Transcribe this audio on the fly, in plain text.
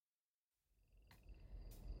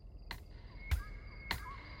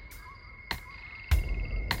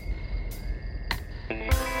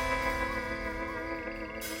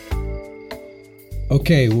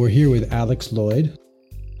Okay, we're here with Alex Lloyd.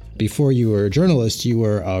 Before you were a journalist, you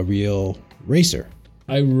were a real racer.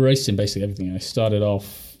 I raced in basically everything. I started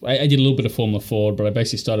off, I did a little bit of Formula Ford, but I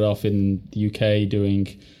basically started off in the UK doing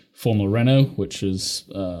Formula Renault, which was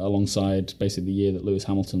alongside basically the year that Lewis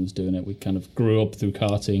Hamilton was doing it. We kind of grew up through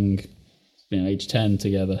karting, age 10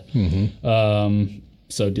 together. Mm-hmm.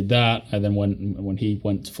 So did that. I then when he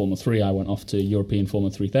went to Formula 3, I went off to European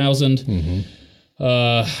Formula 3000. Mm-hmm.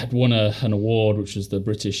 I'd won an award, which was the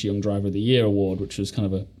British Young Driver of the Year award, which was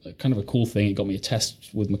kind of a cool thing. It got me a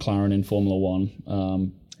test with McLaren in Formula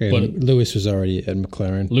One. But Lewis was already at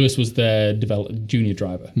McLaren. Lewis was their junior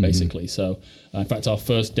driver, basically. Mm-hmm. So, in fact, our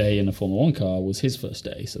first day in a Formula One car was his first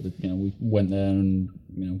day. So that, we went there and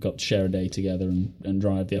got to share a day together and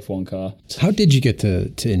drive the F1 car. How did you get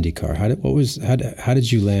to IndyCar? How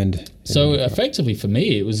did you land? So effectively, for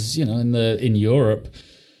me, it was in Europe.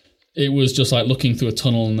 It was just like looking through a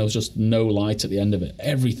tunnel and there was just no light at the end of it.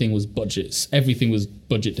 Everything was budgets. Everything was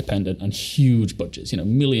budget dependent and huge budgets, $1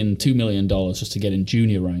 million, $2 million just to get in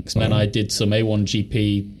junior ranks. And then I did some A1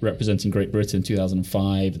 GP representing Great Britain in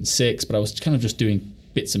 2005 and 6, but I was kind of just doing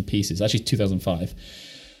bits and pieces, actually 2005.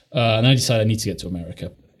 And I decided I need to get to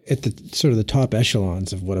America. At the sort of the top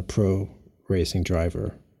echelons of what a pro racing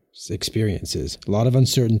driver's experience is, a lot of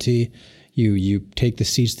uncertainty. You take the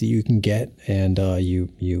seats that you can get, and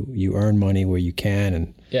you earn money where you can.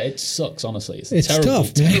 And yeah, it sucks, honestly. It's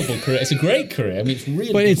tough, terrible career. It's a great career. I mean, it's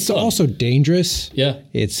really but it's fun. Also dangerous. Yeah,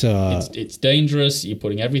 it's dangerous. You're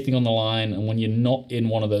putting everything on the line, and when you're not in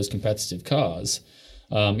one of those competitive cars,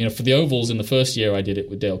 for the ovals in the first year I did it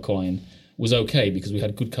with Dale Coyne was okay because we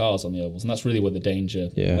had good cars on the ovals, and that's really where the danger.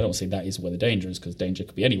 Yeah. I don't say that is where the danger is because danger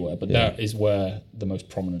could be anywhere, but that is where the most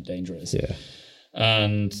prominent danger is. Yeah,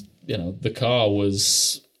 and the car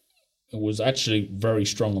was actually very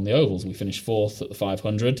strong on the ovals. We finished fourth at the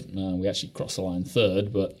 500. We actually crossed the line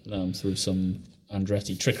third, but through some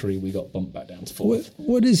Andretti trickery, we got bumped back down to fourth.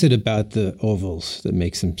 What is it about the ovals that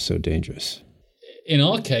makes them so dangerous? In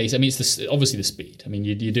our case, I mean, it's obviously the speed. I mean,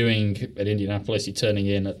 you're doing at Indianapolis, you're turning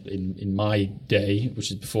in my day,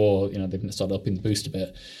 which is before they've started upping the boost a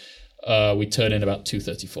bit. We turn in about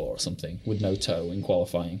 234 or something with no toe in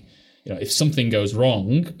qualifying. If something goes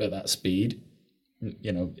wrong at that speed,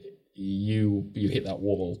 you hit that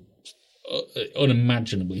wall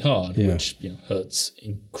unimaginably hard, which hurts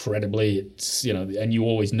incredibly. It's and you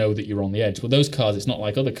always know that you're on the edge. With those cars, it's not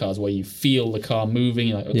like other cars where you feel the car moving.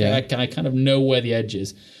 You're like, okay, I kind of know where the edge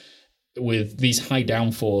is. With these high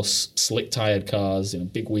downforce, slick tired cars,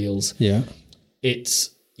 big wheels, it's.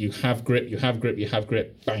 You have grip,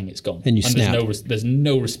 bang, it's gone. And you snap. There's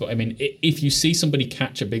no response. I mean, if you see somebody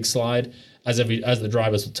catch a big slide, as the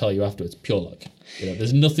drivers will tell you afterwards, pure luck.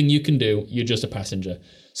 There's nothing you can do. You're just a passenger.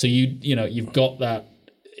 So you've got that.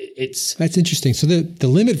 That's interesting. So the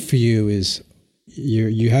limit for you is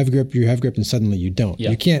you have grip, and suddenly you don't. Yeah.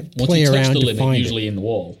 You can't play around to find it. Once you touch the limit, usually in the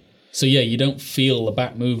wall. So you don't feel the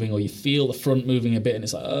back moving or you feel the front moving a bit and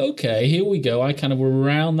it's like, okay, here we go. I kind of we're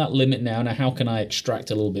around that limit now. Now, how can I extract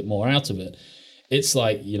a little bit more out of it? It's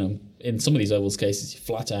like, in some of these ovals cases, you're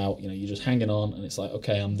flat out, you're just hanging on and it's like,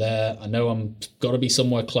 okay, I'm there. I know I'm got to be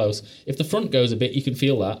somewhere close. If the front goes a bit, you can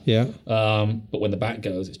feel that. Yeah. But when the back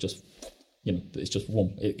goes, it's just, it's just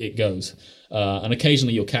whoom, it goes. And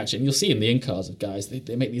occasionally you'll catch it and you'll see in the in-cars of guys,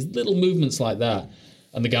 they make these little movements like that.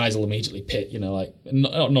 And the guys will immediately pit,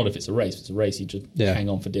 not if it's a race. If it's a race, you just hang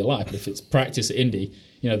on for dear life. But if it's practice at Indy,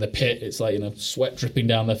 the pit, it's like, sweat dripping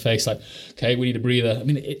down their face, like, okay, we need a breather. I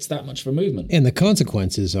mean, it's that much of a movement. And the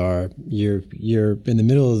consequences are you're in the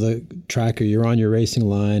middle of the track or you're on your racing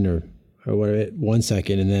line or whatever, 1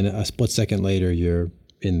 second, and then a split second later, you're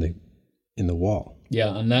in the wall.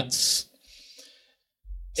 Yeah, and that's...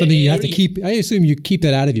 Something you have to keep. I assume you keep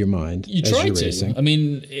that out of your mind. You try to. Racing. I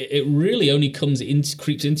mean, it really only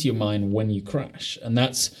creeps into your mind when you crash, and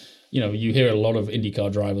that's you hear a lot of IndyCar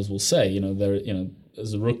drivers will say they're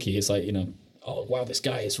as a rookie it's like oh wow, this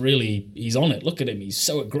guy is really, he's on it. Look at him, he's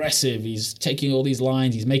so aggressive. He's taking all these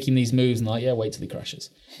lines, he's making these moves, and like wait till he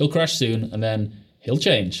crashes. He'll crash soon, and then he'll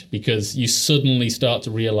change because you suddenly start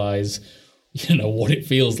to realize. What it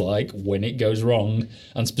feels like when it goes wrong,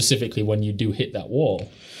 and specifically when you do hit that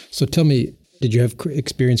wall. So tell me, did you have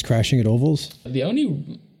experience crashing at ovals? The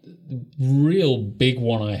only real big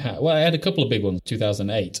one I had a couple of big ones.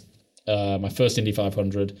 2008, my first Indy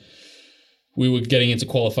 500. We were getting into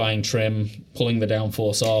qualifying trim, pulling the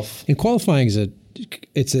downforce off. And qualifying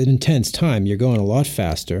it's an intense time. You're going a lot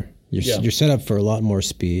faster. You're set up for a lot more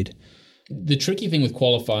speed. the tricky thing with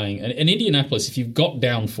qualifying, and in Indianapolis, if you've got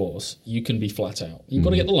downforce, you can be flat out. You've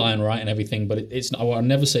got to get the line right and everything, but it's not, I'll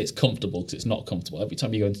never say it's comfortable because it's not comfortable. Every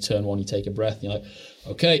time you go into turn one, you take a breath and you're like,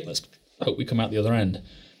 okay, let's hope we come out the other end.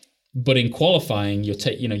 But in qualifying, you're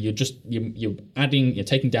taking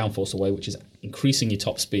downforce away, which is increasing your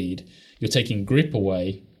top speed. You're taking grip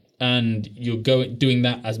away, and you're doing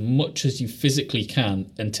that as much as you physically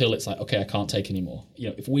can until it's like, okay, I can't take anymore.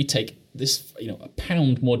 If we take this, a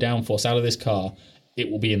pound more downforce out of this car,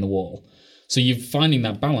 it will be in the wall. So you're finding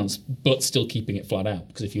that balance, but still keeping it flat out,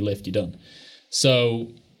 because if you lift, you're done.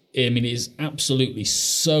 So, it is absolutely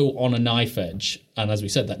so on a knife edge. And as we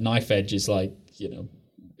said, that knife edge is like,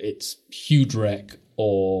 it's huge wreck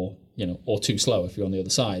or too slow if you're on the other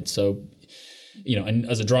side. So, and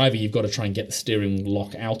as a driver, you've got to try and get the steering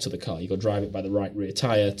lock out of the car. You've got to drive it by the right rear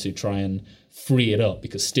tire to try and free it up,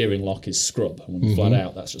 because steering lock is scrub. And when you're flat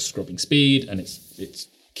out, that's just scrubbing speed, and it's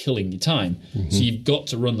killing your time. So you've got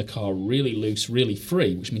to run the car really loose, really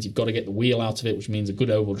free, which means you've got to get the wheel out of it, which means a good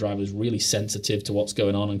oval driver is really sensitive to what's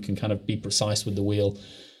going on and can kind of be precise with the wheel.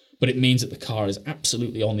 But it means that the car is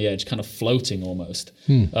absolutely on the edge, kind of floating almost.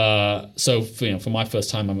 So for my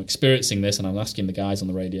first time, I'm experiencing this, and I'm asking the guys on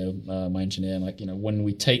the radio, my engineer, when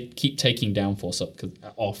we keep taking downforce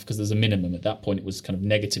off, because there's a minimum. At that point, it was kind of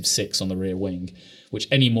 -6 on the rear wing, which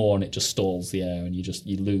any more and it just stalls the air, and you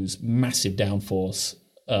lose massive downforce,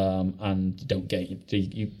 and you don't get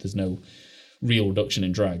there's no real reduction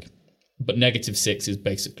in drag. But -6 is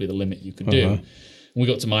basically the limit you could do. We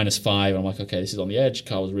got to -5, and I'm like, okay, this is on the edge.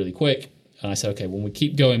 Car was really quick. And I said, okay, when we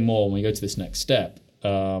keep going more, when we go to this next step,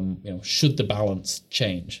 should the balance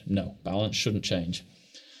change? No, balance shouldn't change.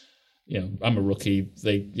 I'm a rookie.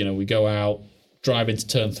 We go out, drive into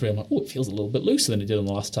turn 3. I'm like, it feels a little bit looser than it did on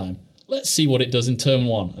the last time. Let's see what it does in turn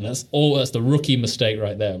 1. And that's the rookie mistake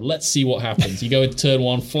right there. Let's see what happens. You go into turn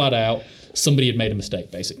 1, flat out. Somebody had made a mistake,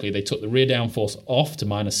 basically. They took the rear downforce off to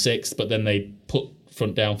 -6, but then they put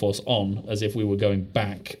front downforce on as if we were going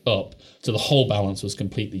back up. So the whole balance was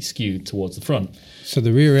completely skewed towards the front. So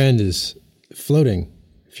the rear end is floating.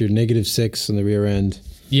 If you're -6 on the rear end.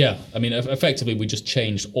 Yeah. Effectively, we just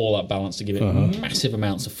changed all that balance to give it massive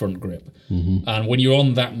amounts of front grip. And when you're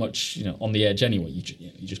on that much, on the edge anyway, you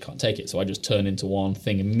just can't take it. So I just turned into one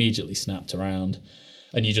thing, immediately snapped around,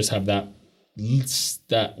 and you just have that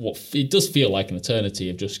what it does feel like an eternity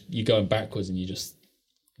of just you going backwards, and you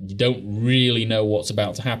don't really know what's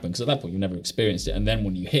about to happen, because at that point you've never experienced it. And then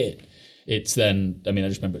when you hit, it's then, I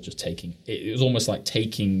just remember just taking, it was almost like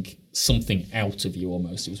taking something out of you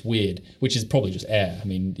almost. It was weird, which is probably just air.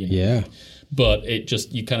 Yeah. But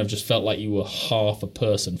you kind of just felt like you were half a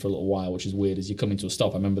person for a little while, which is weird as you're coming to a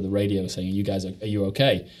stop. I remember the radio saying, are you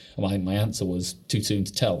okay? And I think my answer was too soon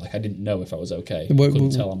to tell. I didn't know if I was okay.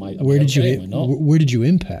 Couldn't tell. Where did you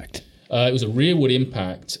impact? It was a rearward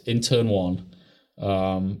impact in turn 1.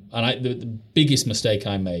 And the biggest mistake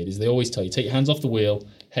I made is they always tell you, take your hands off the wheel,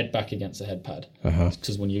 head back against the head pad.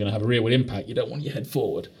 Because when you're going to have a rearward impact, you don't want your head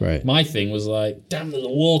forward. Right. My thing was like, damn, there's a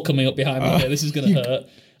wall coming up behind me here. This is going to hurt.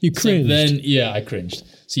 You cringed. I cringed.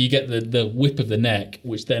 So you get the whip of the neck,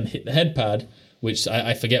 which then hit the head pad, which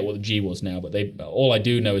I forget what the G was now, but all I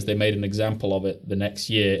do know is they made an example of it the next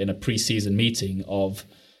year in a pre-season meeting of,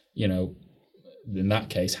 in that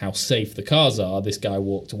case, how safe the cars are. This guy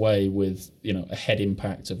walked away with, a head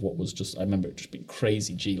impact of what was just, I remember it just being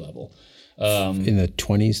crazy G level. In the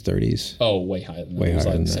 20s, 30s? Oh, way higher than that. It was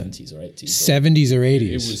like 70s or 80s. 70s or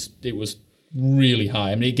 80s? It was really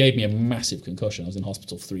high. It gave me a massive concussion. I was in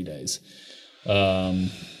hospital for 3 days.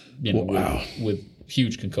 Wow. With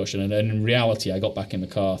huge concussion. And in reality, I got back in the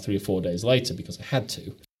car 3 or 4 days later because I had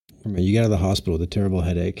to. You get out of the hospital with a terrible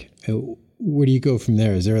headache. Where do you go from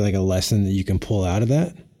there? Is there like a lesson that you can pull out of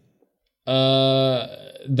that?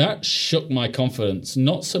 That shook my confidence.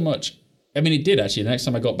 Not so much. It did actually. The next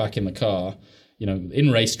time I got back in the car,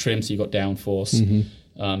 in race trim, so you got downforce,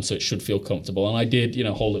 so it should feel comfortable. And I did,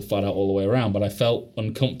 hold it flat out all the way around, but I felt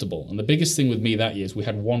uncomfortable. And the biggest thing with me that year is we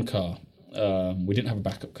had one car. We didn't have a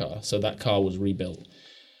backup car, so that car was rebuilt.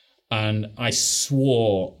 And I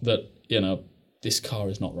swore that, this car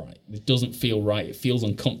is not right. It doesn't feel right. It feels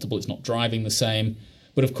uncomfortable. It's not driving the same.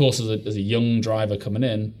 But of course, as a young driver coming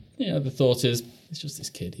in, the thought is, it's just this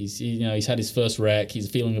kid. He's had his first wreck. He's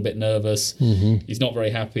feeling a bit nervous. He's not very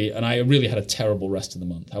happy. And I really had a terrible rest of the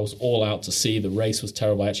month. I was all out to sea. The race was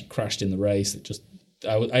terrible. I actually crashed in the race.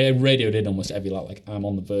 I radioed in almost every lap, like I'm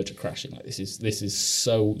on the verge of crashing. Like this is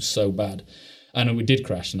so bad. And we did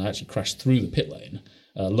crash, and I actually crashed through the pit lane.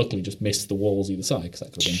 Luckily, just missed the walls either side because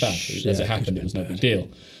that could have been bad. As it happened, it was no big deal.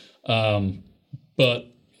 But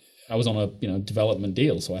I was on a development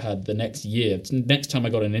deal, so I had the next year. Next time I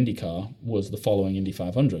got an IndyCar was the following Indy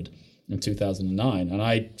 500 in 2009, and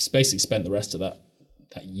I basically spent the rest of that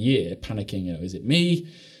year panicking. Is it me?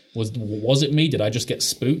 Was it me? Did I just get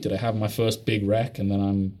spooked? Did I have my first big wreck? And then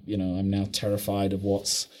I'm now terrified of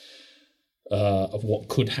what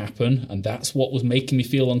could happen, and that's what was making me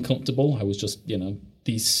feel uncomfortable. I was just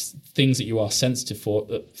these things that you are sensitive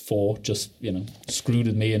for just screwed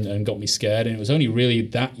with me and got me scared. And it was only really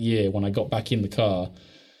that year when I got back in the car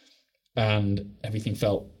and everything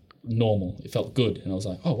felt normal. It felt good, and I was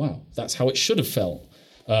like, oh wow, that's how it should have felt.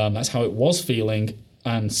 That's how it was feeling.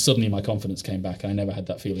 And suddenly my confidence came back. I never had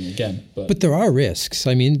that feeling again. But there are risks.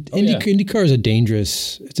 I mean, IndyCar is a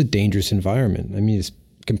dangerous environment. I mean, it's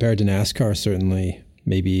compared to NASCAR, certainly,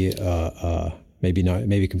 maybe not.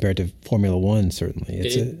 Maybe compared to Formula One, certainly,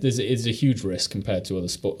 it's a huge risk compared to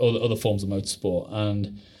other forms of motorsport.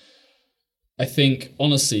 And I think,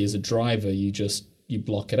 honestly, as a driver, you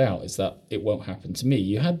block it out. Is that it won't happen to me?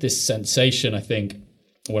 You had this sensation, I think,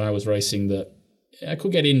 when I was racing that I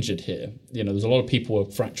could get injured here. There's a lot of people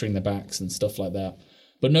were fracturing their backs and stuff like that,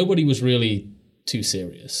 but nobody was really too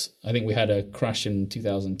serious. I think we had a crash in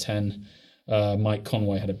 2010. Mike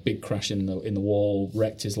Conway had a big crash in the wall,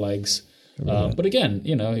 wrecked his legs. But again,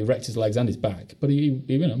 he wrecked his legs and his back. But he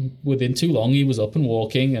within too long, he was up and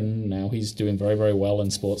walking, and now he's doing very, very well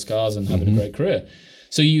in sports cars and having a great career.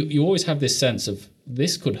 So you always have this sense of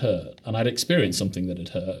this could hurt, and I'd experienced something that had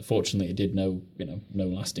hurt. Fortunately, it did no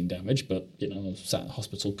lasting damage, but I was sat in the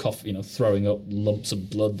hospital, throwing up lumps of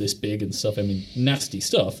blood this big and stuff. I mean, nasty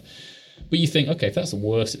stuff. But you think, okay, if that's the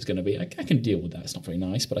worst it's going to be, I can deal with that. It's not very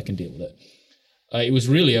nice, but I can deal with it. It was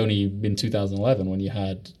really only in 2011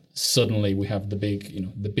 when suddenly we have the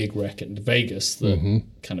big wreck at Vegas that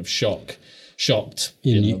kind of shocked.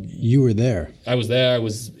 You were there. I was there. I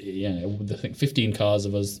was, I think 15 cars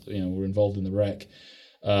of us, were involved in the wreck.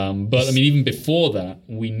 But I mean, even before that,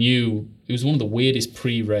 we knew it was one of the weirdest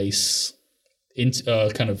pre-race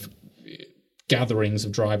kind of gatherings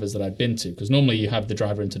of drivers that I'd been to. Because normally you have the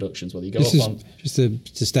driver introductions, whether you go just to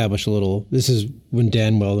establish a little. This is when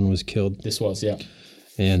Dan Wheldon was killed. This was, yeah,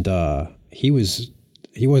 and he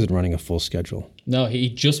wasn't running a full schedule. No, he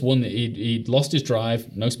just won. He'd lost his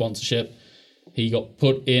drive, no sponsorship. He got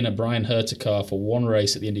put in a Brian Herter car for one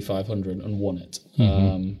race at the Indy 500 and won it.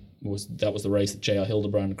 That was the race that J.R.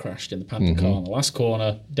 Hildebrand crashed in the Panther car on the last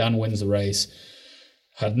corner. Dan wins the race.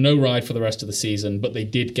 Had no ride for the rest of the season, but they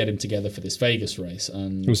did get him together for this Vegas race.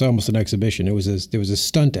 And it was almost an exhibition. There was a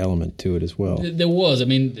stunt element to it as well. There was. I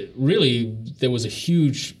mean, really, there was a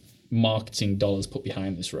huge marketing dollars put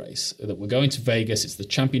behind this race. That we're going to Vegas. It's the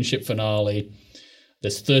championship finale.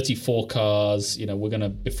 There's 34 cars.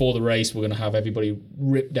 Before the race, we're going to have everybody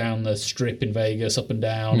rip down the strip in Vegas, up and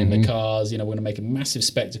down in the cars. We're going to make a massive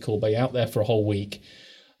spectacle, be out there for a whole week.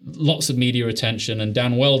 Lots of media attention. And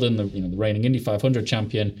Dan Wheldon, the reigning Indy 500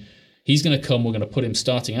 champion, he's going to come. We're going to put him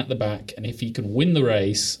starting at the back. And if he can win the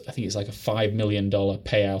race, I think it's like a $5 million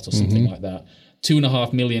payout or something like that.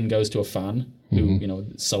 $2.5 million goes to a fan who,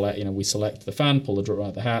 we select the fan, pull the draw out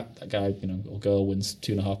of the hat. That guy, or girl wins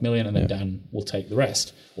 $2.5 million, and then Dan will take the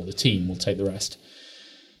rest, or the team will take the rest.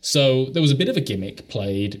 So there was a bit of a gimmick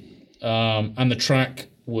played, and the track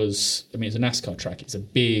was, it's a NASCAR track. It's a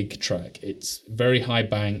big track. It's very high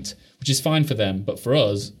banked, which is fine for them. But for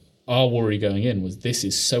us, our worry going in was this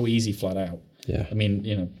is so easy flat out. Yeah. I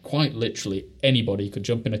mean, quite literally anybody could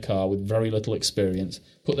jump in a car with very little experience,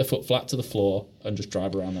 put their foot flat to the floor, and just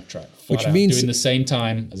drive around that track. Which means doing the same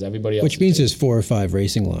time as everybody else. Which means there's 4 or 5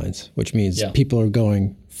 racing lines. Which means people are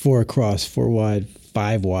going 4 across, 4 wide,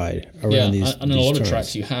 5 wide around these. And a lot of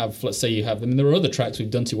tracks you have. Let's say you have. I mean, there are other tracks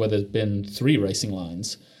we've done to where there's been 3 racing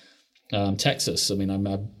lines. Texas. I mean, I've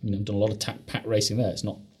done a lot of pat racing there. It's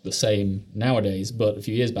not the same nowadays, but a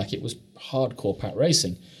few years back it was hardcore pat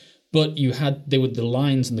racing. But the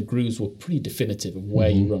lines and the grooves were pretty definitive of where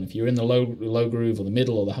you run. If you're in the low groove or the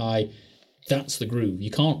middle or the high, that's the groove. You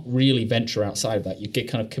can't really venture outside of that. You get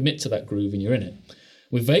kind of commit to that groove and you're in it.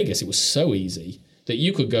 With Vegas, it was so easy that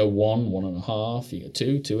you could go 1, 1.5, you go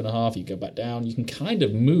 2, 2.5, you go back down. You can kind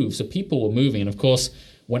of move. So people were moving. And of course,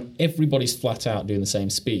 when everybody's flat out doing the same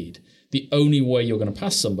speed, the only way you're going to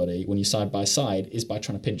pass somebody when you're side by side is by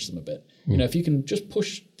trying to pinch them a bit. If you can just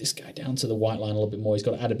push this guy down to the white line a little bit more, he's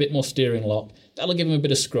got to add a bit more steering lock. That'll give him a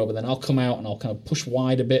bit of scrub, and then I'll come out and I'll kind of push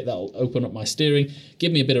wide a bit. That'll open up my steering,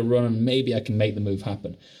 give me a bit of run, and maybe I can make the move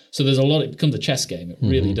happen. So there's a lot. It becomes a chess game. It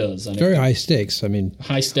really does. And very high stakes. I mean,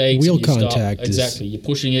 high stakes. Wheel contact. Exactly. You're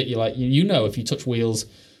pushing it. You're like, if you touch wheels,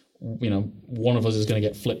 one of us is going to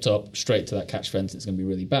get flipped up straight to that catch fence. It's going to be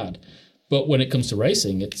really bad. But when it comes to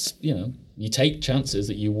racing, it's, you take chances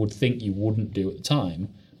that you would think you wouldn't do at the time,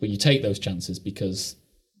 but you take those chances because,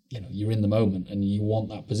 you're in the moment and you want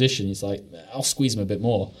that position. It's like, I'll squeeze them a bit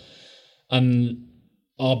more. And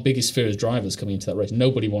our biggest fear as drivers coming into that race,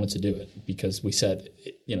 nobody wanted to do it because we said,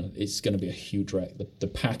 it's going to be a huge wreck. The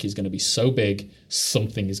pack is going to be so big,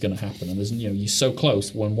 something is going to happen. And there's, you're so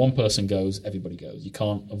close. When one person goes, everybody goes. You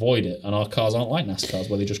can't avoid it. And our cars aren't like NASCARs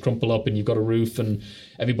where they just crumple up and you've got a roof and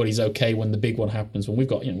everybody's okay when the big one happens. When we've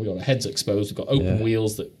got our heads exposed, we've got open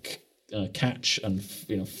wheels that catch, and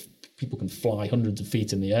people can fly hundreds of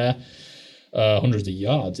feet in the air, hundreds of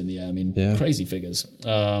yards in the air. I mean, crazy figures.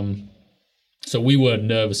 So we were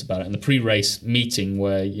nervous about it. And the pre-race meeting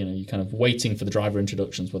where, you're kind of waiting for the driver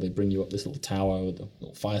introductions where they bring you up this little tower with a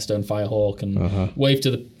little Firestone Firehawk and wave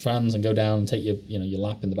to the fans and go down and take your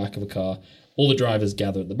lap in the back of a car. All the drivers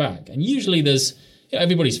gather at the back. And usually there's,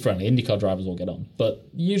 everybody's friendly. IndyCar drivers all get on. But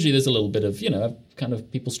usually there's a little bit of, kind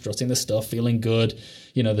of people strutting their stuff, feeling good.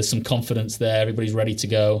 There's some confidence there. Everybody's ready to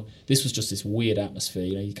go. This was just this weird atmosphere.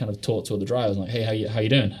 You kind of talk to other drivers like, hey, how you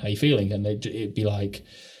doing? How you feeling? And it'd be like,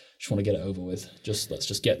 just want to get it over with. Let's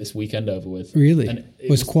just get this weekend over with. Really?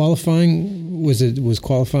 And qualifying was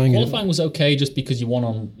qualifying? Qualifying was okay just because you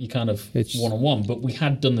kind of one-on-one, but we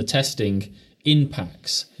had done the testing in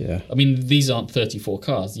packs. Yeah. I mean, these aren't 34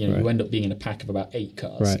 cars. You end up being in a pack of about 8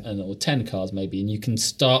 cars, right, or 10 cars maybe, and you can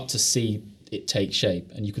start to see it take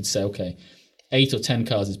shape. And you could say, okay, 8 or 10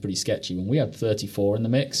 cars is pretty sketchy. When we had 34 in the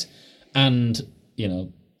mix, and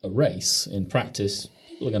a race in practice,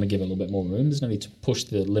 people are going to give it a little bit more room. There's no need to push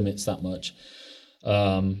the limits that much.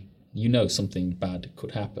 Something bad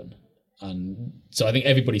could happen. And so I think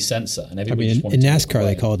everybody sensed that. And everybody just wanted in NASCAR,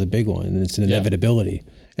 they call it the big one, and it's an inevitability.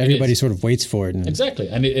 Everybody sort of waits for it. Exactly.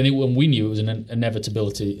 And when we knew it was an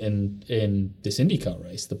inevitability in this IndyCar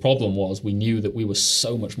race. The problem was we knew that we were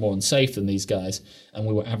so much more unsafe than these guys, and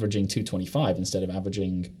we were averaging 225 instead of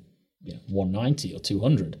averaging 190 or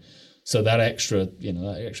 200. So that extra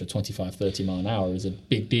 25, 30 mile an hour is a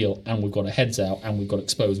big deal. And we've got a heads out and we've got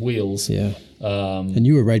exposed wheels. Yeah. And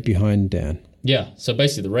you were right behind Dan. Yeah. So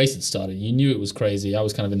basically the race had started. You knew it was crazy. I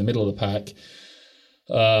was kind of in the middle of the pack.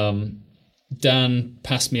 Dan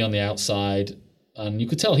passed me on the outside, and you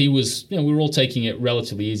could tell he was, we were all taking it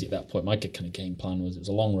relatively easy at that point. My kind of game plan was it was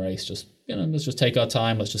a long race. Just, let's just take our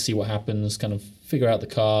time. Let's just see what happens, kind of figure out the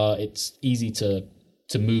car. It's easy to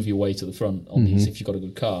move your way to the front on these if you've got a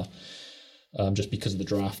good car, just because of the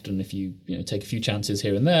draft, and if you take a few chances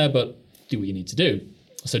here and there, but do what you need to do.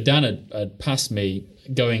 So Dan had passed me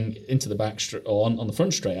going into the back or on the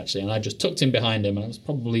front straight actually, and I just tucked in behind him, and I was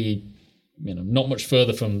probably not much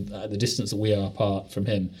further from the distance that we are apart from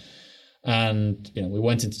him. And we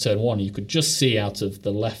went into turn one. You could just see out of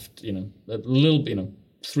the left, a little,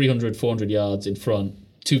 300, 400 yards in front,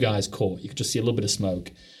 2 guys caught. You could just see a little bit of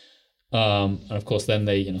smoke. And of course, then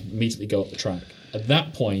they immediately go up the track. At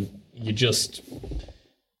that point, you just,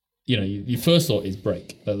 your first thought is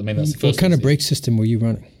brake. I mean, that's the first. What kind of brake system were you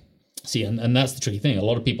running? See, and that's the tricky thing. A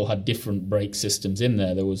lot of people had different brake systems in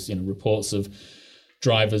there. There was, reports of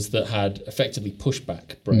drivers that had effectively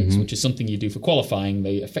pushback brakes, which is something you do for qualifying.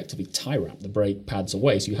 They effectively tie wrap the brake pads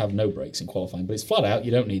away, so you have no brakes in qualifying. But it's flat out. You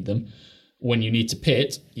don't need them. When you need to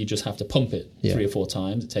pit, you just have to pump it 3 or 4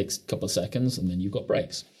 times. It takes a couple of seconds, and then you've got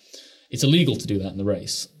brakes. It's illegal to do that in the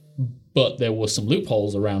race, but there were some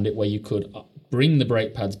loopholes around it where you could bring the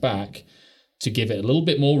brake pads back to give it a little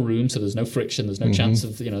bit more room, so there's no friction, there's no chance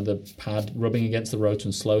of the pad rubbing against the rotor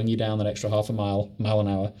and slowing you down that extra half a mile an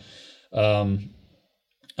hour.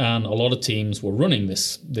 And a lot of teams were running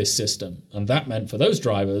this system, and that meant for those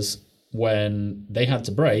drivers, when they had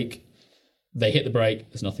to brake, they hit the brake,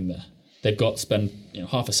 there's nothing there. They've got to spend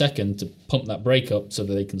half a second to pump that brake up so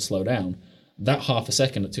that they can slow down. That half a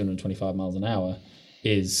second at 225 miles an hour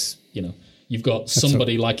is, you've got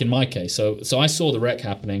somebody like in my case. So I saw the wreck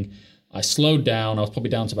happening. I slowed down. I was probably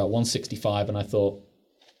down to about 165, and I thought,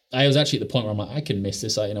 I was actually at the point where I'm like, I can miss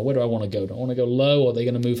this. Where do I want to go? Do I want to go low, or are they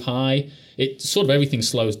going to move high? It sort of everything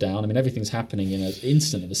slows down. I mean, everything's happening in an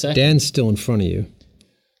instant of a second. Dan's still in front of you.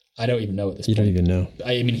 I don't even know at this point. You don't even know.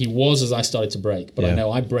 I mean, he was as I started to brake, but I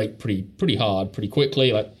know I brake pretty hard, pretty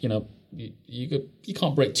quickly. Like, you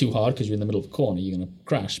can't brake too hard because you're in the middle of a corner. You're going to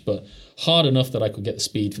crash, but hard enough that I could get the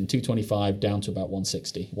speed from 225 down to about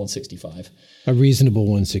 160, 165. A reasonable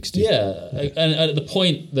 160. Yeah. And at the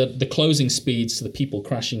point that the closing speeds to the people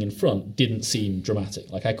crashing in front didn't seem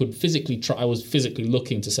dramatic. Like I could physically I was physically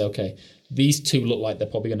looking to say, okay, these 2 look like they're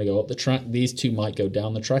probably going to go up the track. These 2 might go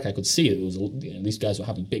down the track. I could see it was, these guys were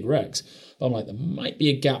having big wrecks. But I'm like, there might be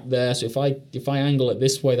a gap there. So if I angle it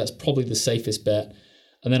this way, that's probably the safest bet.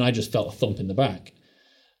 And then I just felt a thump in the back.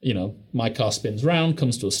 My car spins round,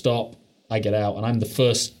 comes to a stop. I get out, and I'm the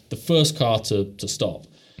first car to stop.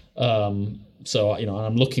 So, and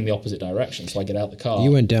I'm looking the opposite direction. So I get out the car.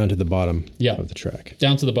 You went down to the bottom of the track.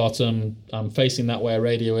 Down to the bottom. I'm facing that way,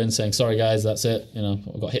 radio in, saying, sorry, guys, that's it.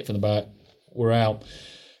 I got hit from the back. We're out.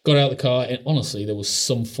 Got out the car, and honestly, there was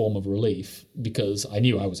some form of relief because I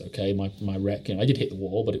knew I was okay. My wreck, I did hit the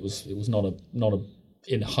wall, but it was not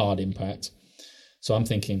a hard impact. So I'm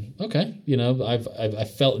thinking, okay,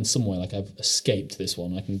 I've felt in some way like I've escaped this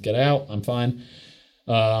one. I can get out. I'm fine.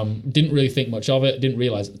 Didn't really think much of it. Didn't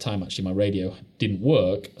realize at the time actually my radio didn't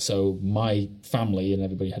work. So my family and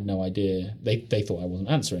everybody had no idea. They thought I wasn't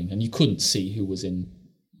answering, and you couldn't see who was in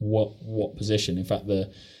what position. In fact,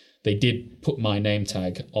 they did put my name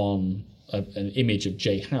tag on an image of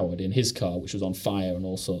Jay Howard in his car, which was on fire and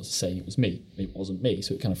all sorts, saying it was me. It wasn't me,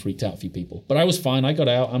 so it kind of freaked out a few people. But I was fine. I got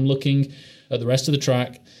out. I'm looking at the rest of the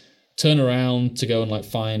track, turn around to go and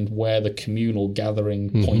find where the communal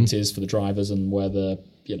gathering point is for the drivers and where the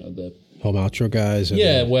home outro guys.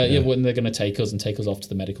 When they're going to take us off to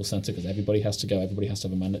the medical center, because everybody has to go. Everybody has to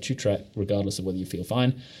have a mandatory trek, regardless of whether you feel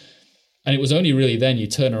fine. And it was only really then you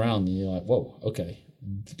turn around and you're like, whoa, okay.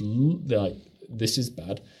 They're like, this is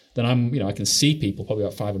bad. Then I can see people probably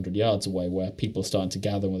about 500 yards away where people are starting to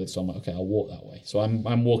gather with it. So I'm like, okay, I'll walk that way. So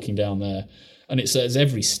I'm walking down there, and it says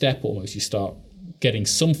every step almost you start getting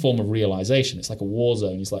some form of realization. It's like a war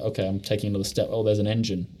zone. It's like, okay, I'm taking another step. Oh, there's an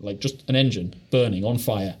engine, just an engine burning on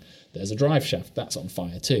fire. There's a drive shaft that's on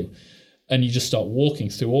fire too. And you just start walking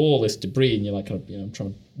through all this debris, and you're like, trying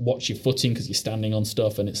to watch your footing because you're standing on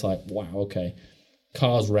stuff, and it's like, wow, okay.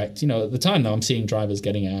 Cars wrecked. At the time though, I'm seeing drivers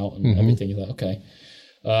getting out and everything. You're like, okay.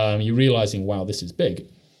 You're realizing, wow, this is big.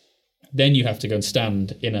 Then you have to go and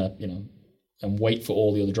stand in and wait for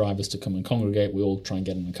all the other drivers to come and congregate. We all try and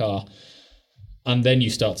get in the car. And then you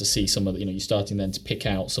start to see some of the, you're starting then to pick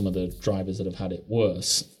out some of the drivers that have had it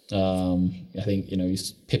worse. I think,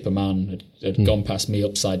 Pippa Mann had gone past me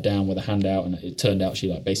upside down with a hand out, and it turned out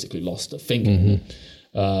she basically lost a finger.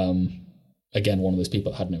 Again, one of those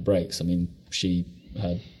people that had no brakes. I mean, she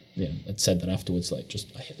had said that afterwards, I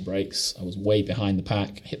hit the brakes. I was way behind the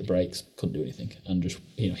pack, hit the brakes, couldn't do anything, and just,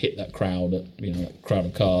 hit that crowd at, that crowd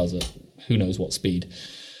of cars at who knows what speed.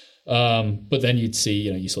 But then you'd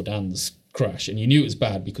see, you saw Dan's crash, and you knew it was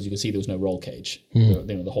bad because you could see there was no roll cage.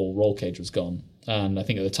 The whole roll cage was gone. And I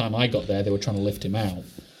think at the time I got there, they were trying to lift him out,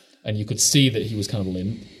 and you could see that he was kind of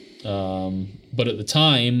limp. But at the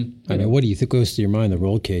time, what do you think goes through your mind? The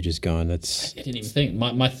roll cage is gone. I didn't even think.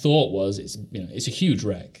 My thought was, it's a huge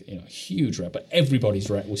wreck, huge wreck. But everybody's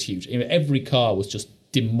wreck was huge. Every car was just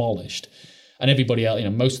demolished, and everybody else,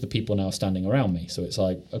 most of the people now are standing around me. So it's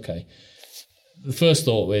like, okay. The first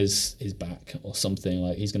thought was his back or something,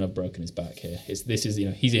 like he's going to have broken his back here.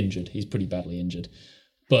 He's injured. He's pretty badly injured.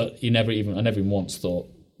 But I never even once thought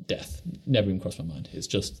death. Never even crossed my mind. It's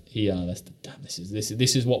just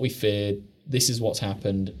this is what we feared. This is what's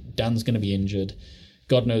happened. Dan's going to be injured.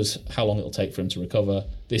 God knows how long it'll take for him to recover.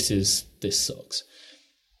 This sucks.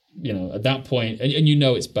 At that point, and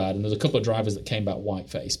it's bad. And there's a couple of drivers that came back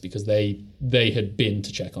white-faced because they had been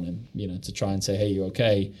to check on him, to try and say, hey, you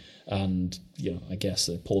okay? And, I guess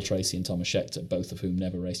Paul Tracy and Thomas Scheckter, both of whom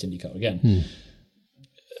never raced IndyCar again.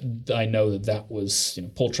 I know that was,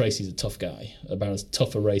 Paul Tracy's a tough guy, about as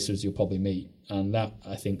tough a racer as you'll probably meet. And that,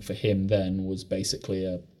 I think, for him then was basically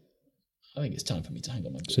I think it's time for me to hang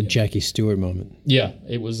on my boot. It's a Jackie Stewart moment. Yeah,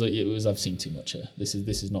 it was. I've seen too much here. This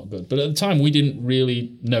is not good. But at the time, we didn't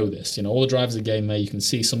really know this. All the drivers that came there, you can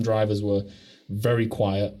see some drivers were very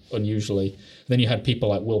quiet, unusually. Then you had people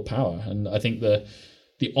like Will Power, and I think the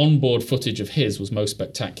onboard footage of his was most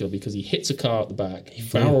spectacular because he hits a car at the back, he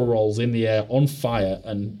barrel rolls in the air on fire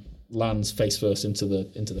and lands face first into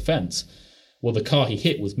the fence. Well, the car he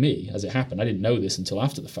hit was me as it happened. I didn't know this until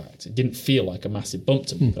after the fact. It didn't feel like a massive bump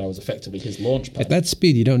to me, but I was effectively his launch pad. At that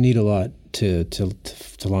speed, you don't need a lot to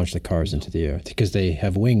launch the cars into the air because they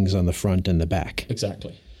have wings on the front and the back.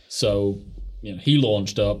 Exactly. So, he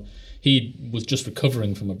launched up. He was just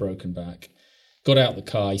recovering from a broken back. Got out the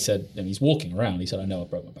car. He said, and he's walking around. He said, "I know I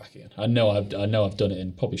broke my back again. I know I've done it,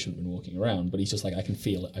 and probably shouldn't have been walking around." But he's just like, "I can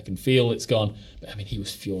feel it. I can feel it's gone." But I mean, he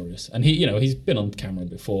was furious, and he's been on camera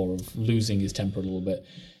before of losing his temper a little bit.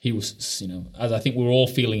 He was, as I think we're all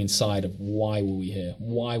feeling inside of why were we here?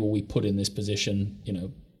 Why were we put in this position?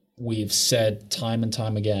 We've said time and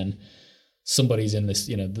time again, somebody's in this.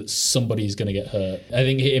 That somebody's going to get hurt. I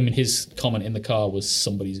think his comment in the car was,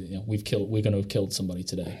 "Somebody's. We're going to have killed somebody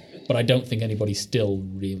today." But I don't think anybody still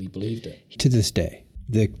really believed it. To this day,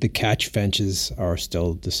 the catch fences are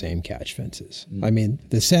still the same catch fences. I mean,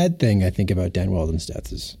 the sad thing I think about Dan Wheldon's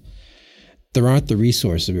death is there aren't the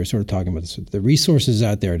resources. We were sort of talking about this. The resources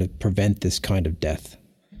out there to prevent this kind of death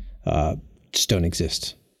just don't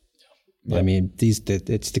exist. Yeah. I mean, it's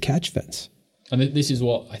the catch fence. And this is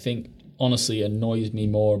what I think honestly annoys me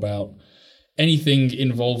more about anything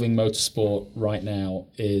involving motorsport right now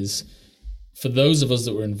is for those of us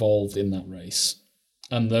that were involved in that race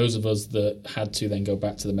and those of us that had to then go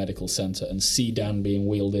back to the medical centre and see Dan being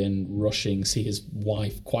wheeled in, rushing, see his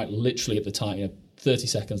wife quite literally at the time, 30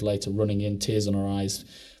 seconds later running in, tears on her eyes,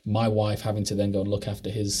 my wife having to then go and look after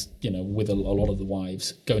his, with a lot of the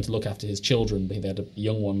wives, going to look after his children. They had a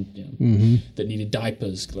young one that needed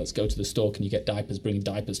diapers. Let's go to the store. Can you get diapers? Bringing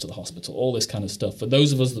diapers to the hospital. All this kind of stuff. For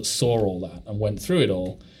those of us that saw all that and went through it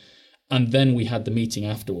all, and then we had the meeting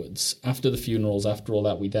afterwards. After the funerals, after all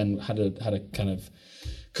that, we then had a kind of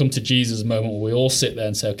come to Jesus moment where we all sit there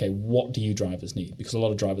and say, okay, what do you drivers need? Because a lot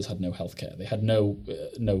of drivers had no healthcare. They had no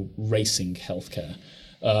racing healthcare.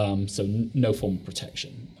 So no form of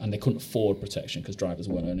protection, and they couldn't afford protection because drivers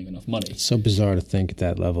weren't earning enough money. It's so bizarre to think at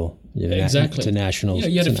that level. Exactly, it's a national.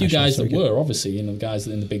 You had a few guys that were obviously, the guys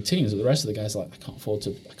in the big teams, but the rest of the guys are like, I can't afford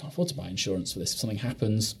to buy insurance for this. If something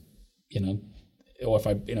happens, or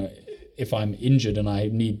if I'm injured and I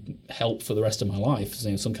need help for the rest of my life,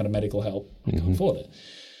 some kind of medical help, I can't afford it.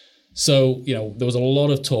 So, there was a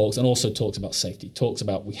lot of talks, and also talks about safety, talks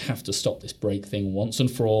about we have to stop this brake thing once and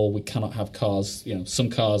for all. We cannot have cars, some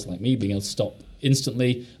cars like me being able to stop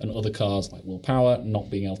instantly, and other cars like Will Power not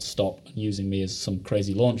being able to stop and using me as some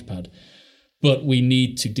crazy launch pad. But we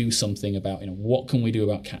need to do something about, what can we do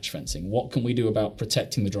about catch fencing? What can we do about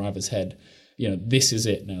protecting the driver's head? This is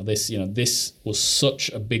it now. This was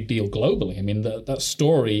such a big deal globally. I mean, that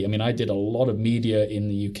story, I did a lot of media in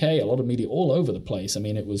the UK, a lot of media all over the place.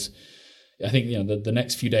 It was, I think, the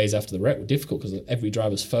next few days after the wreck were difficult because every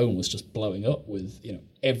driver's phone was just blowing up with,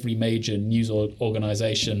 every major news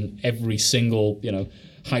organization, every single,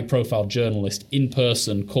 high profile journalist in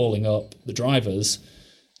person calling up the drivers,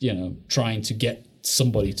 trying to get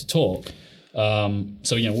somebody to talk.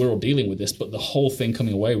 So, we're all dealing with this, but the whole thing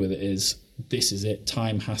coming away with it is, this is it.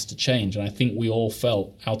 Time has to change. And I think we all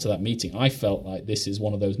felt out of that meeting, I felt like this is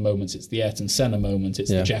one of those moments. It's the Ayrton Senna moment. It's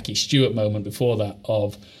the Jackie Stewart moment before that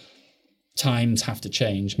of times have to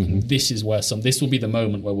change. Mm-hmm. And this is where this will be the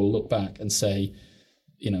moment where we'll look back and say,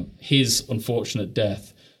 his unfortunate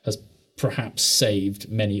death has perhaps saved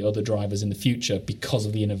many other drivers in the future because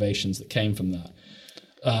of the innovations that came from that.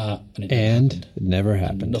 And it never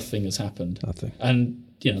happened. And nothing has happened. Nothing. And,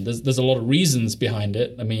 there's a lot of reasons behind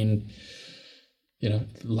it.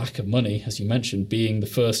 Lack of money, as you mentioned, being the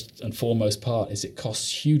first and foremost part, is it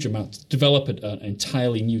costs huge amounts to develop an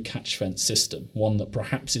entirely new catch fence system, one that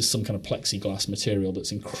perhaps is some kind of plexiglass material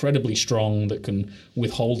that's incredibly strong, that can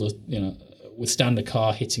withstand a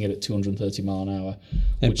car hitting it at 230 mile an hour.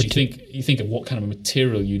 Which you think of what kind of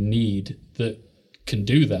material you need that can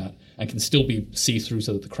do that and can still be see-through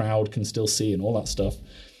so that the crowd can still see and all that stuff.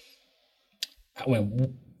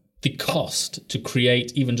 The cost to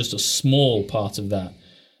create even just a small part of that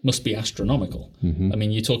must be astronomical. Mm-hmm.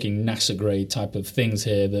 You're talking NASA grade type of things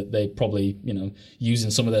here that they probably, use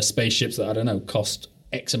in some of their spaceships that, I don't know, cost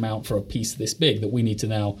X amount for a piece this big that we need to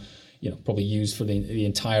now, probably use for the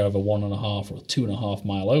entire of a 1.5 or 2.5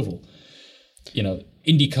 mile oval.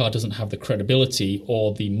 IndyCar doesn't have the credibility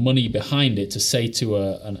or the money behind it to say to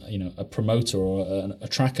a promoter or a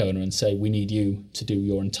track owner and say, we need you to do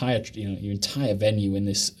your entire venue in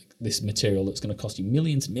this material that's going to cost you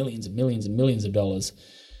millions and millions and millions and millions of dollars.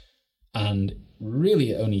 And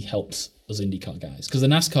really it only helps us IndyCar guys, because the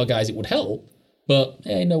NASCAR guys it would help, but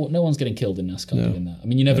hey, no one's getting killed in NASCAR doing that.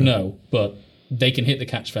 You never know, but they can hit the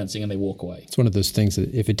catch fencing and they walk away. It's one of those things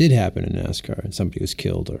that if it did happen in NASCAR and somebody was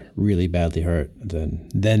killed or really badly hurt,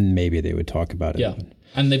 then maybe they would talk about it. Yeah,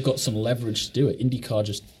 and they've got some leverage to do it. IndyCar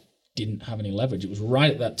just didn't have any leverage. It was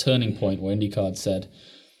right at that turning point where IndyCar had said,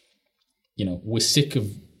 we're sick of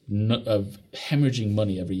hemorrhaging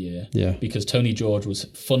money every year because Tony George was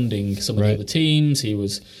funding some of the other teams. He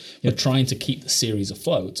was trying to keep the series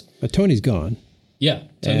afloat. But Tony's gone. Yeah,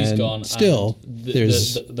 Tony's gone. Still,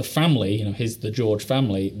 there's the family, the George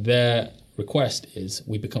family, their request is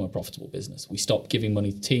we become a profitable business. We stop giving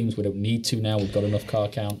money to teams. We don't need to now. We've got enough car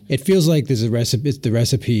count. It feels like there's a recipe. The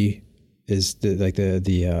recipe is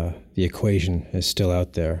the equation is still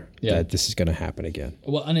out there that this is going to happen again.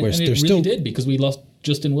 Well, and it really did, because we lost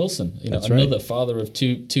Justin Wilson, another father of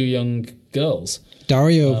two young girls.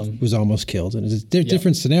 Dario was almost killed, and it's a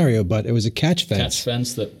different scenario, but it was a catch fence. Catch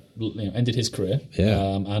fence that ended his career.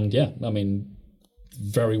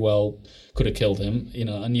 Very well could have killed him.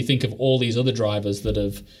 And you think of all these other drivers that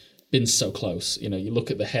have been so close. You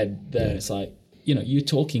look at the head there, and it's like you're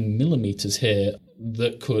talking millimeters here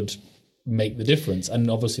that could make the difference. And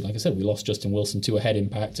obviously, like I said, we lost Justin Wilson to a head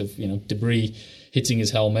impact of, debris hitting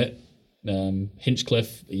his helmet.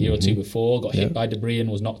 Hinchcliffe a year or two before got hit by debris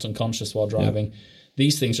and was knocked unconscious while driving.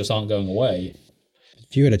 These things just aren't going away.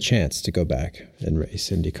 If you had a chance to go back and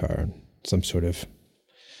race IndyCar and some sort of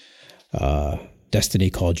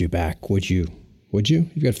destiny called you back, would you?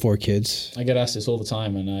 You've got 4 kids. I get asked this all the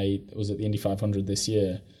time, and I was at the Indy 500 this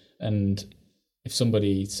year, and if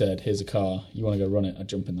somebody said, here's a car, you want to go run it, I'd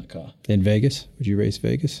jump in that car. In Vegas? Would you race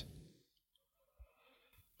Vegas?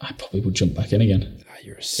 I probably would jump back in again.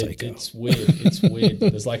 You're a psycho. It's weird.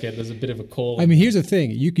 There's a bit of a call. I mean, here's the thing.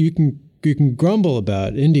 You can grumble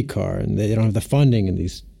about IndyCar and they don't have the funding and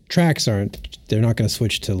these tracks they're not going to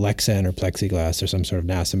switch to Lexan or plexiglass or some sort of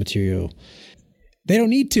NASA material. They don't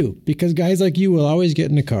need to, because guys like you will always get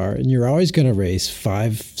in a car and you're always going to race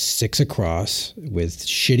 5-6 across with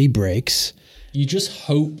shitty brakes. You just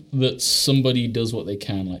hope that somebody does what they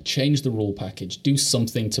can, like change the rule package, do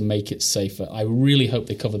something to make it safer. I really hope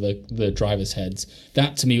they cover the drivers' heads.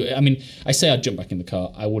 That to me, I mean, I say I'd jump back in the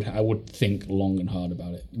car. I would think long and hard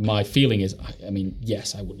about it. My feeling is, I mean,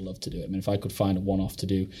 yes, I would love to do it. I mean, if I could find a one-off to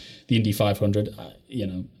do the Indy 500,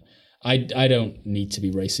 I don't need to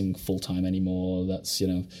be racing full-time anymore. That's,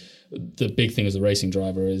 the big thing as a racing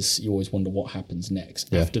driver is you always wonder what happens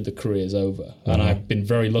next after the career is over. And I've been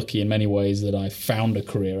very lucky in many ways that I found a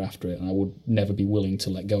career after it, and I would never be willing to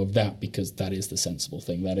let go of that, because that is the sensible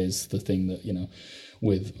thing. That is the thing that,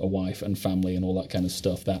 with a wife and family and all that kind of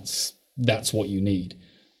stuff, that's what you need.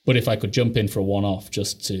 But if I could jump in for a one-off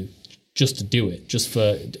just to do it, just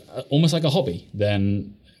for almost like a hobby,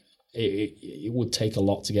 then it would take a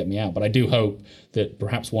lot to get me out. But I do hope that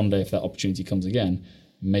perhaps one day, if that opportunity comes again,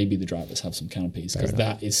 maybe the drivers have some canopies, because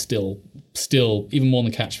that is still even more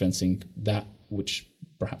than catch fencing, that which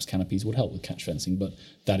perhaps canopies would help with catch fencing, but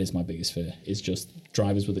that is my biggest fear, is just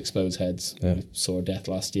drivers with exposed heads. We saw a death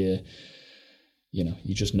last year.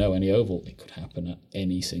 You just know any oval, it could happen at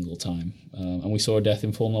any single time. And we saw a death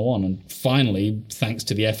in Formula One. And finally, thanks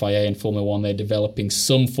to the FIA and Formula One, they're developing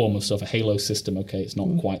some form of stuff, a halo system. Okay, it's not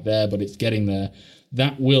quite there, but it's getting there.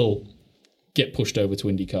 That will get pushed over to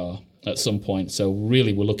IndyCar at some point. So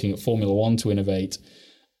really, we're looking at Formula One to innovate,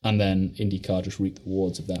 and then IndyCar just reap the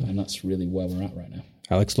rewards of that. And that's really where we're at right now.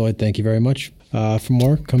 Alex Lloyd, thank you very much. For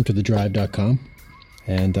more, come to thedrive.com.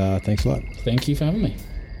 And thanks a lot. Thank you for having me.